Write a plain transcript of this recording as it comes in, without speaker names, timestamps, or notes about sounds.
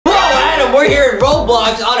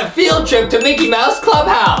Roblox on a field trip to Mickey Mouse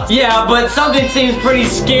Clubhouse. Yeah, but something seems pretty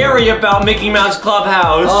scary about Mickey Mouse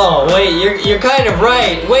Clubhouse. Oh, wait, you're kind of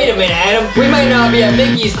right. Wait a minute, Adam. We might not be at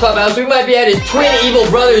Mickey's Clubhouse. We might be at his twin evil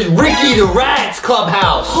brothers, Ricky the Rat's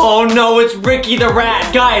Clubhouse. Oh no, it's Ricky the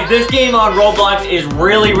Rat. Guys, this game on Roblox is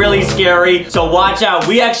really, really scary, so watch out.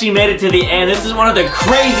 We actually made it to the end. This is one of the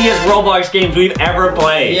craziest Roblox games we've ever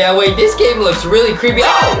played. Yeah, wait, this game looks really creepy.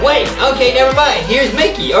 Oh, wait, okay, never mind. Here's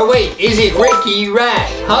Mickey. Or wait, is it Ricky Rat?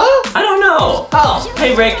 Huh? I don't know. Oh.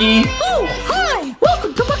 Hey, Ricky. Oh, hi.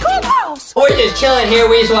 Welcome to my clubhouse. We're just chilling here.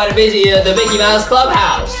 We just want to visit the Mickey Mouse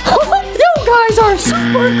Clubhouse. You guys are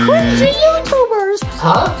super crazy YouTubers.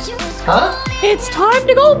 Huh? Huh? It's time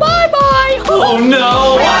to go bye-bye. Oh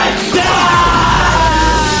no.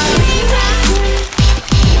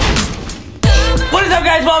 What is up,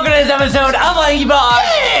 guys? Welcome to this episode of LankyBox.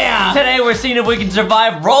 Yeah! Today we're seeing if we can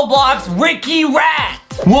survive Roblox Ricky Rat.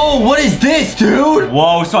 Whoa, what is this, dude?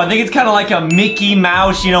 Whoa, so I think it's kind of like a Mickey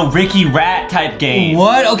Mouse, you know, Ricky Rat type game.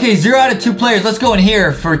 What? Okay, 0 out of 2 players. Let's go in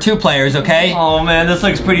here for 2 players, okay? Oh man, this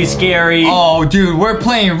looks pretty scary. Oh, dude, we're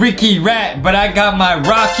playing Ricky Rat, but I got my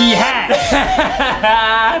Rocky hat.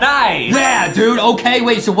 Nice. Yeah, dude. Okay,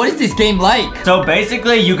 wait, so what is this game like? So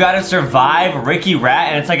basically, you gotta survive Ricky Rat,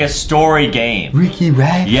 and it's like a story game. Ricky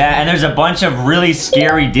Rat? Yeah, and there's a bunch of really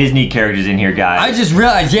scary Disney characters in here, guys. I just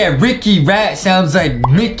realized, yeah, Ricky Rat sounds like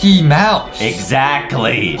Mickey Mouse.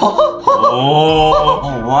 Exactly.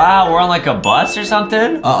 Oh, wow, we're on like a bus or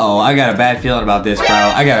something? Uh-oh, I got a bad feeling about this, bro.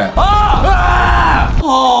 I gotta...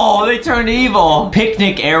 Oh, they turned evil.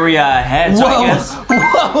 Picnic area ahead, so I guess...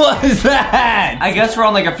 What was that? I guess we're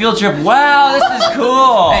on like a field trip. Wow, this is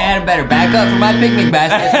cool. Hey, Adam, better back up for my picnic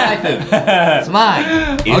basket. It's my food. It's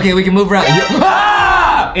mine. Okay, we can move around.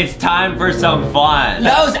 It's time for some fun.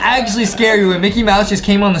 That was actually scary when Mickey Mouse just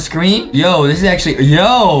came on the screen. Yo, this is actually...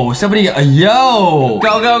 Yo, somebody... Yo.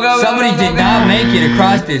 Go. Somebody did not make it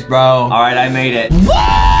across this, bro. All right, I made it.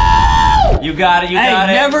 Whoa! You got it, you got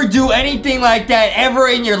it. Never do anything like that ever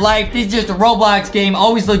in your life. This is just a Roblox game.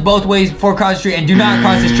 Always look both ways before crossing the street and do not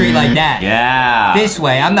cross the street like that. Yeah. This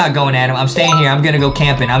way. I'm not going at him. I'm staying here. I'm gonna go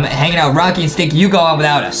camping. I'm hanging out with Rocky and Stinky. You go on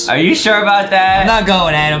without us. Are you sure about that? I'm not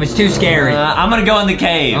going at him. It's too scary. I'm gonna go in the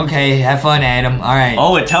cave. Okay, have fun, Adam. All right.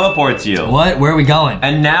 Oh, it teleports you. What? Where are we going?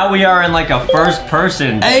 And now we are in like a first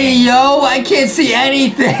person. Hey, yo, I can't see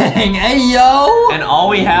anything. Hey, yo. And all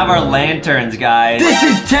we have are lanterns, guys. This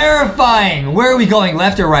is terrifying. Where are we going?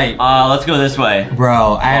 Left or right? Let's go this way.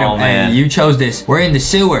 Bro, Adam, man. Hey, you chose this. We're in the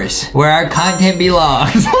sewers, where our content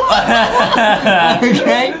belongs.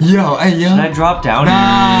 Okay? Yo, hey, yo. Should I drop down?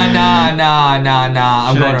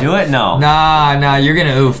 Nah. Should I do it? No. Nah, you're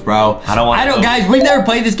gonna oof, bro. I don't want to. Guys, we've never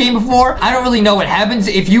played this game before. I don't really know what happens.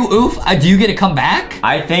 If you oof, do you get to come back?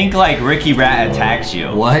 I think like Ricky Rat attacks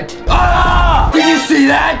you. What? Ah! Did you see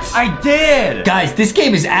that? I did. Guys, this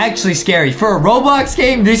game is actually scary. For a Roblox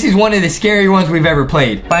game, this is one of the scary ones we've ever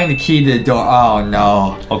played. Find the key to the door. Oh,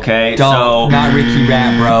 no. Okay, Not Ricky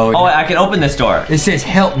Rat, bro. Oh, I can open this door. It says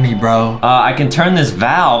help me, bro. I can turn this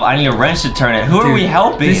valve. I need a wrench to turn it. Who are we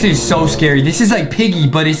helping? This is so scary. This is like Piggy,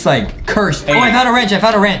 but it's like cursed. Hey. Oh, I found a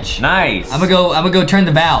wrench. Nice. I'm gonna go turn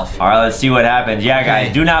the valve. All right, let's see what happens. Yeah, guys,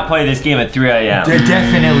 Okay. do not play this game at 3 a.m.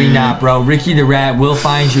 Definitely not, bro. Ricky the Rat will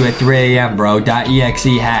find you at 3 a.m., bro.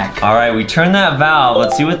 .exe hack. All right, we turn that valve.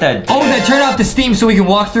 Let's see what that does. Oh, that turned off the steam so we can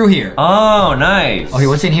walk through here. Oh, nice. Okay,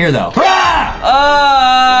 what's in here, though?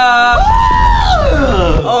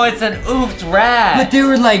 Oh, it's an oofed rat. But they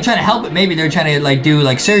were like trying to help it. Maybe they're trying to like do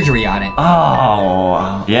like surgery on it.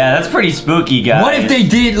 Oh, yeah, that's pretty spooky, guys. What if they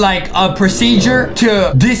did like a procedure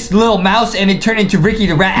to this little mouse and it turned into Ricky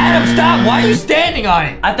the Rat? Adam, stop! Why are you standing on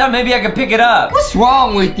it? I thought maybe I could pick it up. What's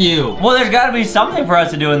wrong with you? Well, there's got to be something for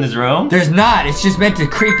us to do in this room. There's not. It's just meant to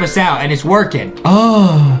creep us out and it's working.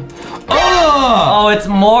 Oh, it's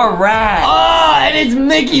more rats. Oh, and it's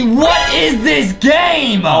Mickey. What is this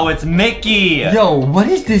game? Oh, it's Mickey. Yo, what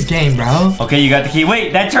is this game, bro? Okay, you got the key.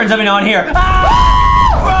 Wait, that turns something on here.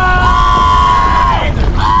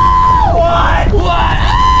 What?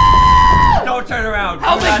 Don't turn around.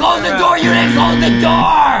 Help me close the door. You didn't close the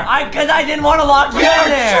door. Because I didn't want to lock you in You're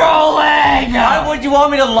there. trolling. Why would you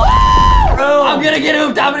want me to lock the room? I'm gonna get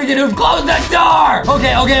oofed. Close the door.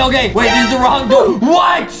 Okay. Wait, this is the wrong door.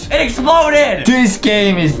 What? It exploded. This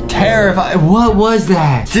game is terrifying. What was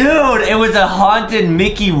that? Dude, it was a haunted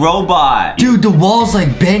Mickey robot. Dude, the wall's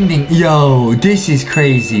like bending. Yo, this is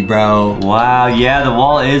crazy, bro. Wow, yeah, the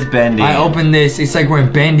wall is bending. I opened this. It's like we're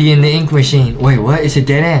in Bendy in the ink machine. Wait, what? It's a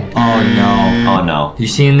dead end. Oh, no. Oh, no. You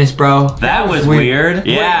seeing this, bro? That was weird.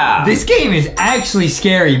 Yeah. This game is actually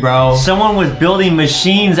scary, bro. Someone was building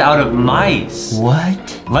machines out of mice.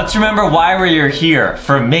 What? Let's remember why we're here.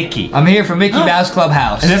 For Mickey. I'm here for Mickey Mouse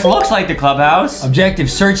Clubhouse. And this looks like the clubhouse. Objective,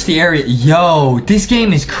 search the area. Yo, this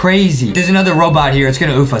game is crazy. There's another robot here. It's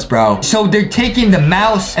gonna oof us, bro. So they're taking the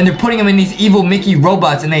mouse and they're putting them in these evil Mickey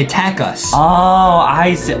robots and they attack us. Oh,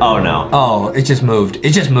 I see. Oh, no. Oh, it just moved.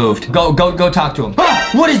 It just moved. Go talk to him.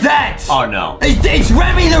 Ah, what is that? Oh, no. It's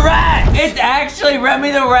Remy the Rat. It's actually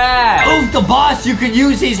Remy the Rat. Oof, the boss. You can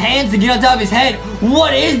use his hands to get on top of his head.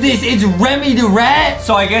 What is this? It's Remy the Rat.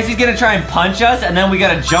 So I guess he's gonna try and punch us, and then we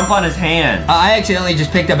gotta jump on his hand. I accidentally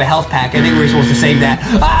just picked up a health pack. I think we were supposed to save that.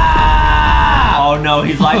 Ah! Oh no,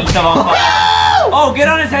 he's lighting stuff on fire. Oh, get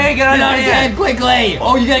on his hand, get on his hand quickly.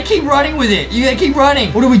 Oh, you gotta keep running with it. You gotta keep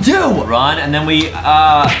running. What do we do? Run, and then we,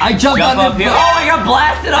 I jumped on up here. Oh, I got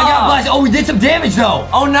blasted off. I got blasted. Oh, we did some damage, though.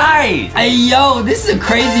 Oh, nice. Hey, yo, this is a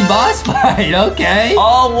crazy boss fight, okay.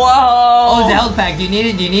 Oh, whoa. Oh, it's a health pack. Do you need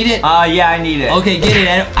it? Do you need it? Yeah, I need it. Okay, get it,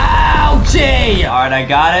 Adam. Ouchie. All right, I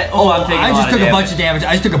got it. Oh, I'm taking I just took a bunch of damage.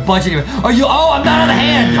 I just took a bunch of damage. Are you? Oh, I'm not on the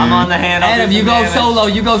hand. I'm on the hand. Adam, you go solo.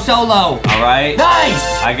 You go solo. All right.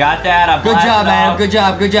 Nice. I got that. Good job, Adam. Good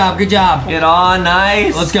job. Good job. Good job. Get on.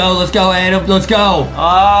 Nice. Let's go, Adam. Let's go.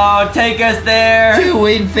 Oh, take us there. To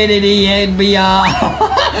infinity and beyond.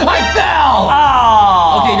 I fell.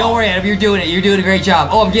 Oh. Okay, don't worry, Adam. You're doing it. You're doing a great job.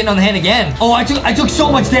 Oh, I'm getting on the hand again. Oh, I took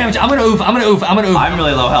so much damage. I'm gonna oof. I'm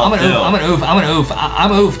really low health, too. I'm gonna oof.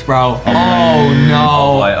 I'm oofed, bro. Oh, no.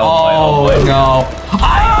 Oh, boy. Oh, boy. No.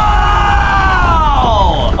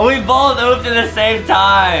 We both oofed at the same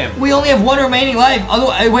time. We only have one remaining life.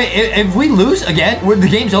 Otherwise, wait, if we lose again, the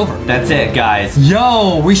game's over. That's it, guys.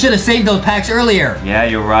 Yo, we should have saved those packs earlier. Yeah,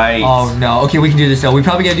 you're right. Oh, no. Okay, we can do this, though. We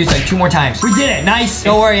probably gotta do this like 2 more times. We did it. Nice.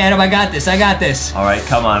 Don't worry, Adam. I got this. All right,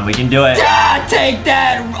 come on. We can do it. Ah, take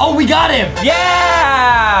that. Oh, we got him.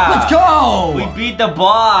 Yeah. Let's go. We beat the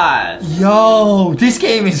boss. Yo, this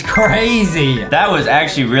game is crazy. That was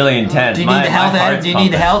actually really intense. Do you need the health, Adam? Do you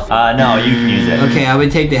need the health? No, you can use it. Okay, I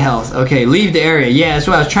would take the health. Okay, leave the area. Yeah, that's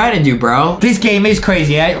what I was trying to do, bro. This game is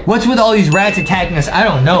crazy, eh? What's with all these rats attacking us? I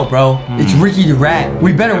don't know, bro. It's Ricky the Rat.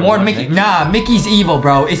 We better warn Mickey. Nah, Mickey's evil,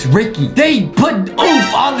 bro. It's Ricky. They put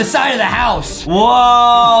oof on the side of the house.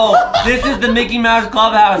 Whoa! This is the Mickey Mouse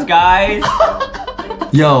Clubhouse, guys.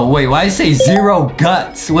 Yo, wait, why does it say 0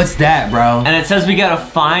 guts? What's that, bro? And it says we gotta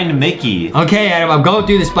find Mickey. Okay, Adam, I'm going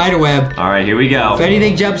through the spider web. All right, here we go. If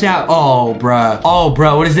anything jumps out, oh,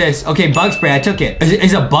 bruh, what is this? Okay, bug spray, I took it.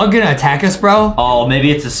 Is a bug gonna attack us, bro? Oh,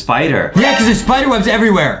 maybe it's a spider. Yeah, because there's spider webs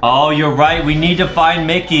everywhere. Oh, you're right, we need to find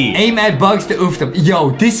Mickey. Aim at bugs to oof them. Yo,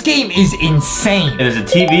 this game is insane. There's a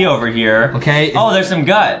TV over here. Okay. Oh, there's some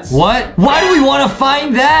guts. What? Why do we want to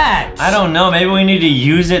find that? I don't know, maybe we need to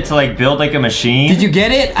use it to like build like a machine. Did you get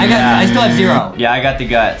it? I still have 0. Yeah, I got the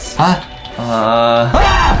guts. Huh?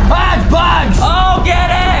 It's bugs! Oh, get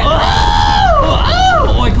it!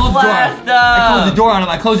 Oh, I closed the door on him.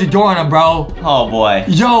 I closed the door on him, bro. Oh, boy.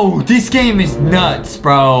 Yo, this game is nuts,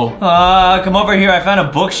 bro. Come over here. I found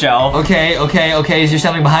a bookshelf. Okay. Is there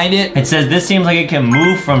something behind it? It says this seems like it can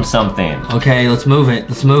move from something. Okay, let's move it.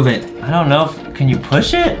 I don't know. Can you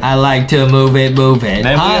push it? I like to move it. Maybe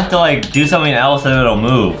we have to like do something else and it'll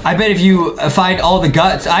move. I bet if you find all the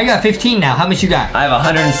guts. I got 15 now. How much you got? I have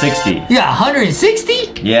 160. You got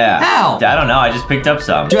 160? Yeah. How? I don't know. I just picked up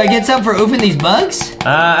some. Do I get some for oofing these bugs?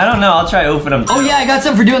 I don't know. I'll try oofing them too. Oh yeah, I got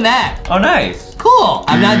some for doing that. Oh, nice. Cool.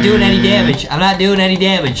 I'm not doing any damage.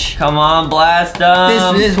 Come on, blast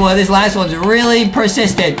them. This last one's really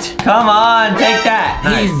persistent. Come on, take that.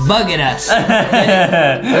 Nice. He's bugging us.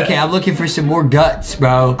 Okay, I'm looking for some more guts,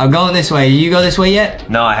 bro. I'm going this way. You go this way yet?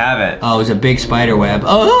 No, I haven't. Oh, it's a big spider web.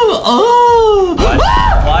 Oh. What?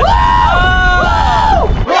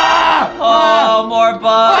 Oh, more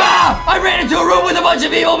bugs. I ran into a room with a bunch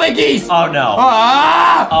of evil Mickeys. Oh, no.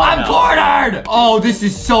 I'm cornered. Oh, this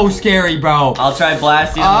is so scary, bro. I'll try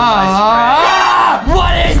blasting them with my spray.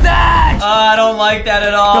 What is that? I don't like that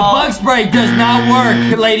at all. The bug spray does not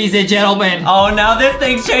work, ladies and gentlemen. Oh, now this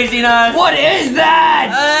thing's chasing us. What is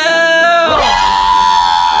that?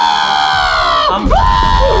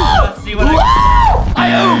 Let's see what I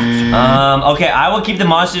oofed. Okay, I will keep the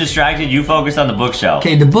monster distracted. You focus on the bookshelf.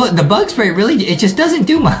 Okay, the bug spray really, it just doesn't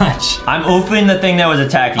do much. I'm oofing the thing that was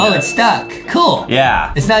attacking us. Oh, it's stuck. Cool.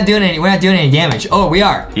 Yeah. It's not doing we're not doing any damage. Oh, we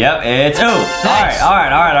are. Yep, it's oof. Nice. All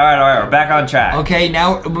right. We're back on track. Okay,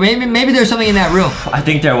 now maybe there's something in that room. I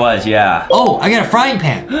think there was, yeah. Oh, I got a frying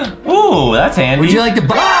pan. Ooh, that's handy. Would you like to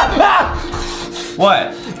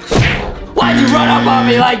What? Why'd you run up on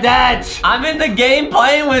me like that? I'm in the game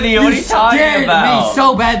playing with you. What are you talking scared about? me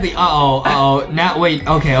so badly. Uh-oh. Now, wait.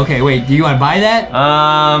 Okay, wait. Do you want to buy that?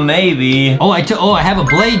 Maybe. Oh, I have a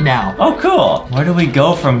blade now. Oh, cool. Where do we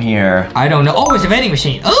go from here? I don't know. Oh, it's a vending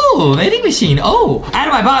machine. Oh, vending machine. Oh,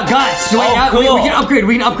 Adam, I bought guts. So wait, cool.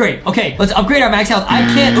 we can upgrade. Okay, let's upgrade our max health. I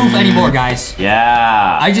can't oof anymore, guys.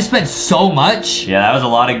 Yeah. I just spent so much. Yeah, that was a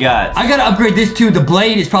lot of guts. I gotta upgrade this too. The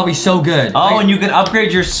blade is probably so good. Oh, and you can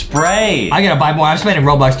upgrade your spray. I gotta buy more. I'm spending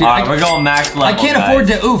Robux, dude. All right, we're going max level, I can't afford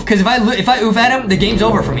to oof, because if I oof at him, the game's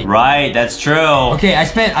over for me. Right, that's true. Okay, I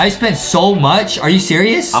spent so much. Are you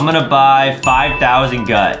serious? I'm gonna buy 5,000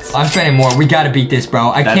 guts. I'm spending more. We gotta beat this,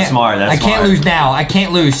 bro. That's smart. I can't lose now. I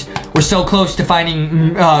can't lose. We're so close to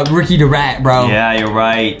finding Ricky the Rat, bro. Yeah, you're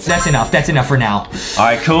right. That's enough. That's enough for now. All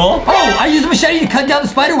right, cool. Oh, I used a machete to cut down the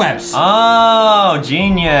spider webs. Oh,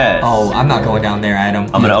 genius. Oh, I'm not going down there, Adam.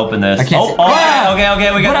 I'm gonna open this. I can't see.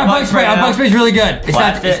 Okay. We got our bug spray. Our bug spray is really good.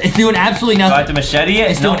 It's doing absolutely nothing. Do I have to machete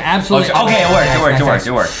it? It's doing absolutely. Okay, it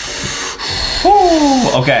worked.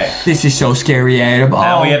 Woo, okay. This is so scary, Adam.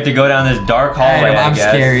 Now we have to go down this dark hallway, Adam, I'm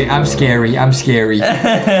scary. I'm scary. I'm scary.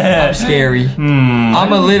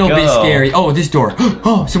 I'm a little bit scary. Oh, this door.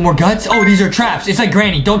 Oh, some more guts. Oh, these are traps. It's like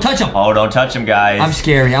Granny. Don't touch them. Oh, don't touch them, guys. I'm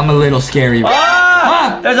scary. I'm a little scary.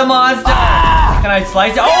 There's a monster. Can I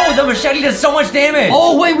slice it? Oh, the machete does so much damage.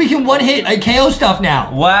 Oh, wait, we can one-hit KO stuff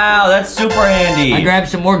now. Wow, that's super handy. I grabbed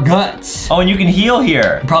some more guts. Oh, and you can heal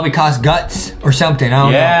here. It probably costs guts or something. I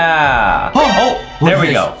don't know. Yeah. Oh, there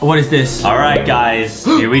we go. What is this? All right, guys.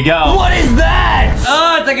 Here we go. What is that?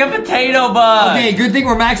 Oh, it's like a potato bug. Okay, good thing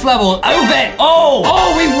we're max level. Oof it.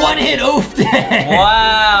 Oh, we one-hit oofed it.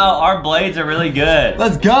 Wow, our blades are really good.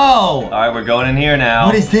 Let's go. All right, we're going in here now.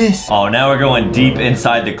 What is this? Oh, now we're going deep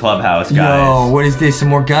inside the clubhouse, guys. Yo, what is this? Some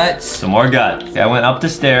more guts? Some more guts. Okay, I went up the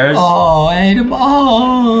stairs. Oh, Adam.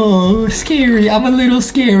 Oh, scary. I'm a little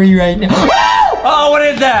scary right now. Oh, what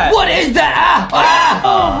is that? What is that?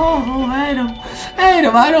 Oh, Adam.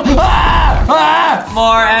 I don't.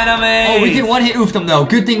 More enemies. Oh, we can one-hit oof them though.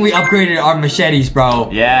 Good thing we upgraded our machetes, bro.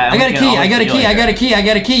 Yeah. I got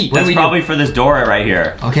a key. That's probably for this door right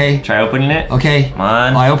here. Okay. Try opening it. Okay. Come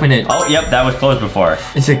on. Oh, I opened it. Oh, yep, that was closed before.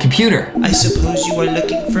 It's a computer. I suppose you are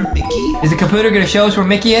looking for Mickey? Is the computer gonna show us where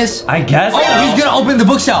Mickey is? I guess. Oh, he's gonna open the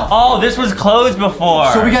bookshelf. Oh, this was closed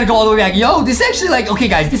before. So we gotta go all the way back. Yo, this is actually like, okay,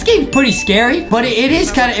 guys, this game's pretty scary, but it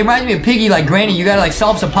is kind of, it reminds me of Piggy, like Granny. You gotta like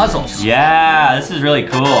solve some puzzles. Yeah, this is really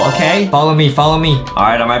cool. Okay, follow me. All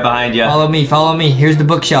right, I'm right behind you. Follow me. Here's the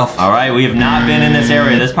bookshelf. All right, we have not been in this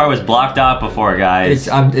area. This part was blocked off before, guys.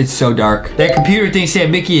 It's so dark. That computer thing said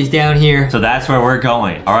Mickey is down here. So that's where we're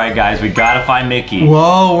going. All right, guys, we gotta find Mickey.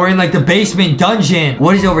 Whoa, we're in like the basement dungeon.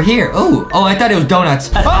 What is over here? Oh, I thought it was donuts.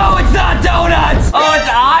 Oh, it's not donuts. Oh, it's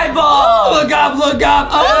eyeballs. Look up.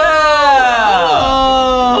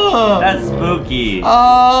 Oh, that's spooky. Oh,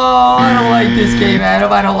 I don't like this game,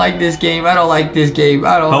 Adam. I don't like this game.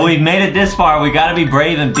 But we've made it this far. We gotta be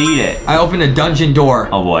brave and beat it. I opened a dungeon door.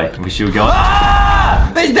 Oh boy, we should go.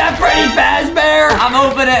 Is that Freddy Fazbear? I'm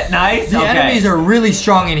opening it. Nice. The enemies are really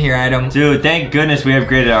strong in here, Adam. Dude, thank goodness we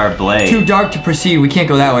upgraded our blade. Too dark to proceed. We can't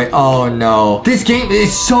go that way. Oh no. This game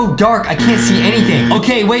is so dark. I can't see anything.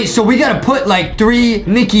 Okay, wait. So we gotta put like 3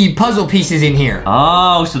 Mickey puzzle pieces in here.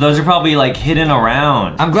 Oh, so those are probably like hidden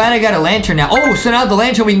around. I'm glad I got a lantern now. Oh, so now the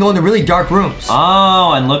lantern we can go into really dark rooms.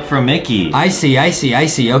 Oh, and look for Mickey. I see.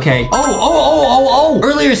 Okay. Oh.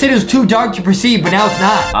 Earlier it said it was too dark to proceed, but now it's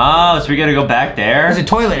not. Oh, so we gotta go back there? There's a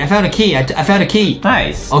toilet. I found a key. I found a key.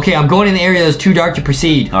 Nice. Okay, I'm going in the area that's too dark to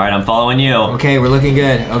proceed. All right, I'm following you. Okay, we're looking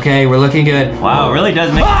good. Wow, it really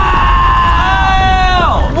does make...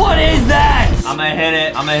 What is that? I'm gonna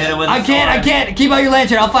hit it with a I can't. Keep out your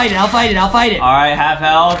lantern. I'll fight it. All right, half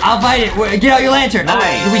health. I'll fight it. Get out your lantern.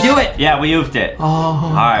 Nice. Did we do it? Yeah, we oofed it. Oh.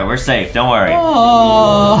 All right, we're safe. Don't worry. Oh.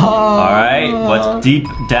 All right, what's deep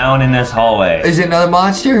down in this hallway? Is it another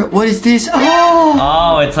monster? What is this?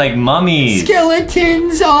 Oh, it's like mummies.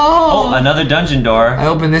 Skeletons. Oh, another dungeon door. I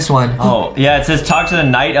opened this one. Oh, yeah, it says talk to the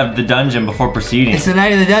knight of the dungeon before proceeding. It's the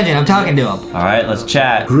knight of the dungeon. I'm talking to him. All right, let's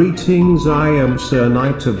chat. Greetings, I am Sir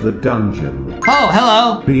Knight of the Dungeon. Oh,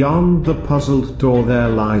 hello. Beyond the puzzled door there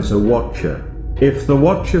lies a watcher. If the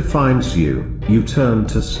watcher finds you, you turn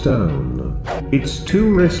to stone. It's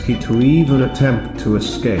too risky to even attempt to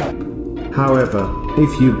escape. However,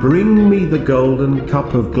 if you bring me the golden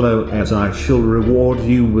cup of glow, as I shall reward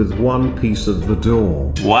you with 1 piece of the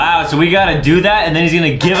door. Wow, so we gotta do that, and then he's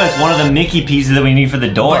gonna give us one of the Mickey pieces that we need for the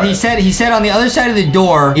door. But he said on the other side of the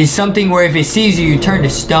door is something where if it sees you, you turn to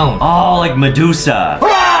stone. Oh, like Medusa.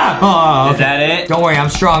 Ah! Oh, okay. Is that it? Don't worry, I'm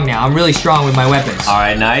strong now. I'm really strong with my weapons. All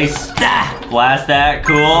right, nice. blast that.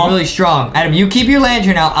 Cool. Really strong. Adam, you keep your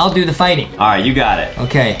lantern out. I'll do the fighting. All right, you got it.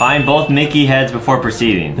 Okay. Find both Mickey heads before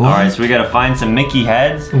proceeding. What? All right, so we gotta find some Mickey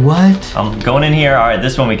heads. What? I'm going in here. All right,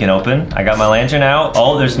 this one we can open. I got my lantern out.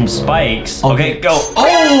 Oh, there's some spikes. Okay, go.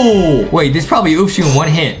 Oh! Wait, this probably oofs you in one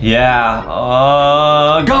hit. Yeah.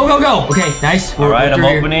 Go, go, go. Okay, nice. All right, I'm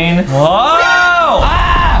opening. Whoa!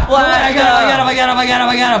 Ah! I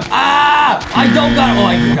got him. Ah! I don't got him. Oh,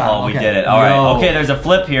 I do got him. Oh, we did it. All right. Okay, there's a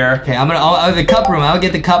flip here. Okay, I'll the cup room. I'll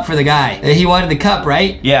get the cup for the guy. He wanted the cup,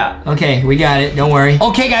 right? Yeah. Okay, we got it. Don't worry.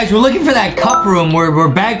 Okay, guys, we're looking for that cup room. We're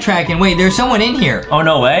backtracking. Wait, there's someone in here. Oh,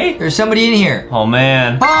 no way? There's somebody in here. Oh,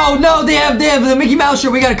 man. Oh, no, they have the Mickey Mouse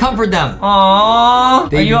shirt. We gotta comfort them.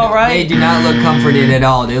 Aww. Are you all right? They do not look comforted at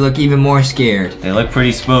all. They look even more scared. They look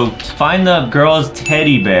pretty spooked. Find the girl's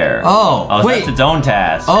teddy bear. Oh, wait. That's its own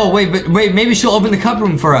task. Oh, wait, maybe she'll open the cup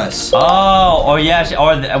room for us. Oh,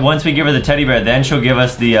 yeah. Once we give her the teddy bear, then she'll give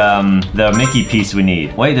us the Mickey piece we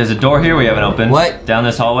need. Wait, there's a door here we haven't opened. What? Down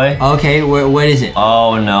this hallway. Okay, what is it?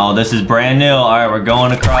 Oh no, this is brand new. All right, we're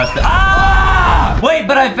going across the. Ah! Wait,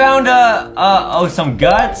 but I found some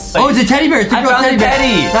guts. Oh, it's a teddy bear. It's a I found teddy the bear.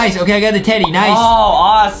 teddy. Nice. Okay, I got the teddy. Nice. Oh,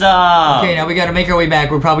 awesome. Okay, now we gotta make our way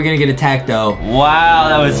back. We're probably gonna get attacked though. Wow,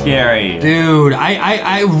 that was scary. Dude,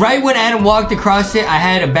 I right when Adam walked across it, I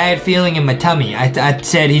had a bad feeling in my tummy. I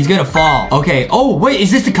said he's gonna fall. Okay. Oh wait,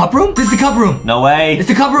 is this the cup room? This is the cup room. No way. It's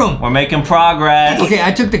the cup room. We're making progress. Okay,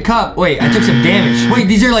 I took the cup. Wait, I took some damage. Wait,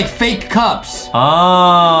 these are like fake cups.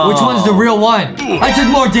 Oh. Which one's the real one? I took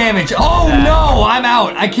more damage. Oh no, I'm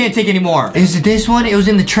out. I can't take any more. Is it this one? It was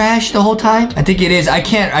in the trash the whole time? I think it is. I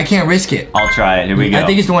can't risk it. I'll try it. Here we go. I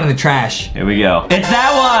think it's the one in the trash. Here we go. It's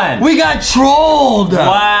that one. We got trolled.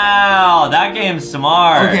 Wow, that game's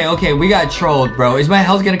smart. Okay, we got trolled, bro. Is my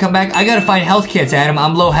health gonna come back? I gotta find health kits, Adam.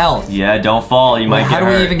 I'm low health. Yeah, don't fall. You might get hurt.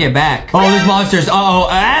 How do we even get back? Oh, there's monsters. Uh-oh.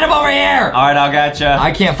 Adam, over here. All right, I'll gotcha.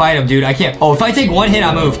 I can't fight him, dude. I can't. Oh, if I take one hit,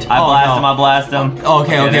 I'm moved. I blast him.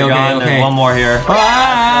 Okay. There's one more here.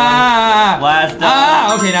 Blast him.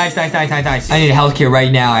 Okay, nice. I need a health kit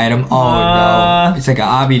right now, Adam. Oh, no. It's like an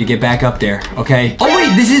obby to get back up there. Okay. Oh,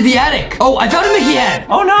 wait, this is the attic. Oh, I found a Mickey head.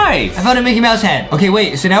 Oh, nice. I found a Mickey Mouse head. Okay,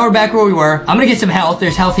 wait. So now we're back where we were. I'm gonna get some health.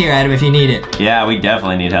 There's health here, Adam, if you need it. Yeah, we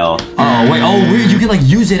definitely need health. Oh, wait. Oh, weird. You can, like,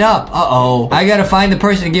 use it up. Uh-oh. I gotta find the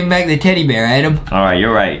person to give him back the teddy bear, Adam. All right,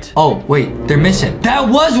 you're right. Oh, wait. They're missing. That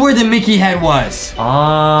was where the Mickey head was.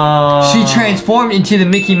 Oh. She transformed into the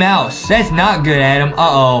Mickey Mouse. That's not good, Adam.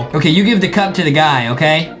 Uh-oh. Okay, you give the cup to the guy,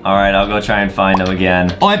 okay? All right, I'll go try and find him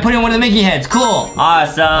again. Oh, I put in one of the Mickey heads. Cool.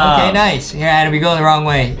 Awesome. Okay, nice. Here, Adam, you're going the wrong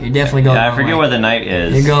way. You're definitely going the wrong way. I forget where the knight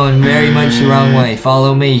is. You're going very much the wrong way.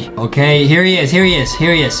 Follow me. Okay, here he is.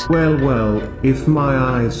 Well, if my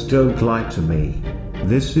eyes don't lie to me,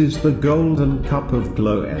 this is the golden cup of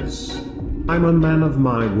Gloes. I'm a man of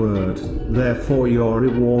my word, therefore your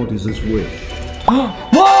reward is as wish. Whoa!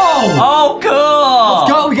 Oh, cool!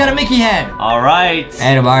 Let's go, we got a Mickey head. All right.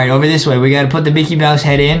 Adam, all right, over this way. We gotta put the Mickey Mouse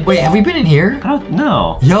head in. Wait, have we been in here? I don't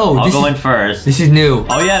know. Yo, I'll go in first. This is new.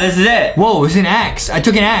 Oh, yeah, this is it. Whoa, it's an axe. I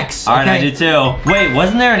took an axe. All right, I did too. Wait,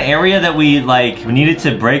 wasn't there an area that we needed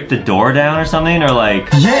to break the door down or something? Or like...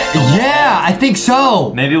 Yeah, I think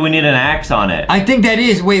so. Maybe we need an axe on it. I think that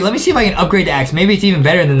is. Wait, let me see if I can upgrade the axe. Maybe it's even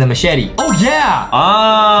better than the machete. Oh, yeah.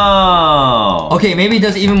 Oh. Okay, maybe it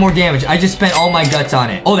does even more damage. I just spent all my guts on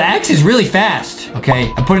it. Oh, the axe is really fast.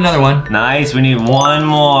 Okay, I put another one. Nice, we need one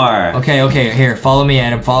more. Okay, here, follow me,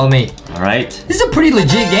 Adam, follow me. All right. This is a pretty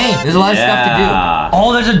legit game. There's a lot of stuff to do.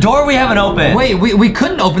 Oh, there's a door we haven't opened. Wait, we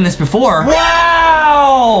couldn't open this before.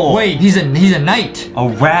 Wow! Wait, he's a knight. A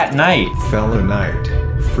rat knight. Fellow knight,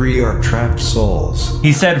 free our trapped souls.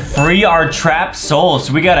 He said free our trapped souls,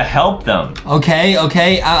 so we gotta help them. Okay,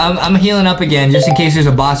 I'm healing up again just in case there's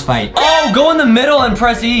a boss fight. Oh, go in the middle and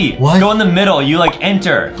press E. What? Go in the middle, you like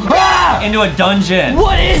enter into a dungeon.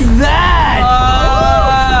 What is that?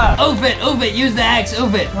 Oof it, use the axe,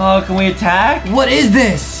 oof it. Oh, can we attack? What is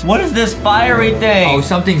this? What is this fiery thing? Oh,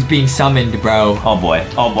 something's being summoned, bro. Oh boy.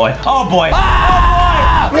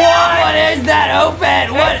 Ah! What is that,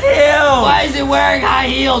 Ophit? That's him! Why is it wearing high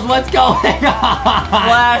heels? What's going on?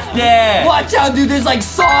 Blast it! Watch out, dude. There's like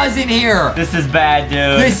saws in here. This is bad,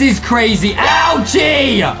 dude. This is crazy.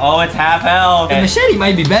 Ouchie! Oh, it's half health. The machete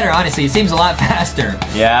might be better, honestly. It seems a lot faster.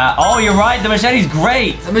 Yeah. Oh, you're right. The machete's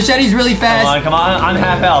great. The machete's really fast. Come on. I'm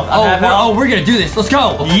half health. We're gonna do this. Let's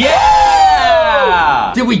go.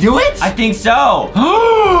 Yeah! Did we do it? I think so.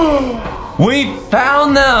 We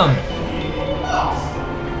found them.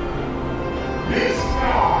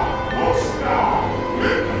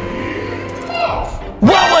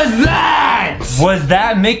 What was that? Was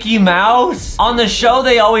that Mickey Mouse? On the show,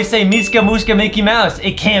 they always say Miska Muska Mickey Mouse.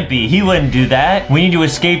 It can't be. He wouldn't do that. We need to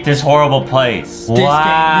escape this horrible place. This game is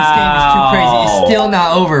too crazy. It's still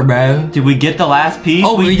not over, bro. Did we get the last piece?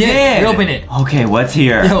 Oh, we did. We opened it. Okay, what's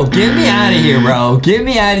here? Yo, get me out of here, bro. Get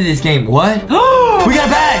me out of this game. What? We got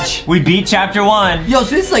a badge. We beat chapter 1. Yo,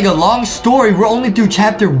 so this is like a long story. We're only through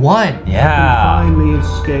chapter 1. Yeah. Finally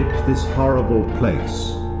escaped this horrible place.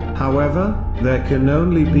 However, there can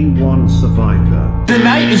only be one survivor. The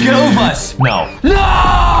night is gonna move us. No. No!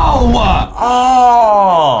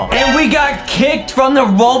 Oh! And we got kicked from the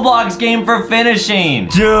Roblox game for finishing.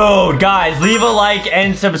 Dude, guys, leave a like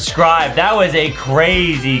and subscribe. That was a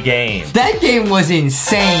crazy game. That game was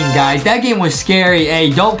insane, guys. That game was scary.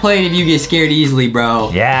 Hey, don't play it if you get scared easily,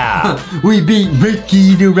 bro. Yeah. We beat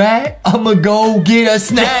Ricky the Rat. I'ma go get a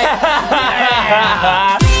snack.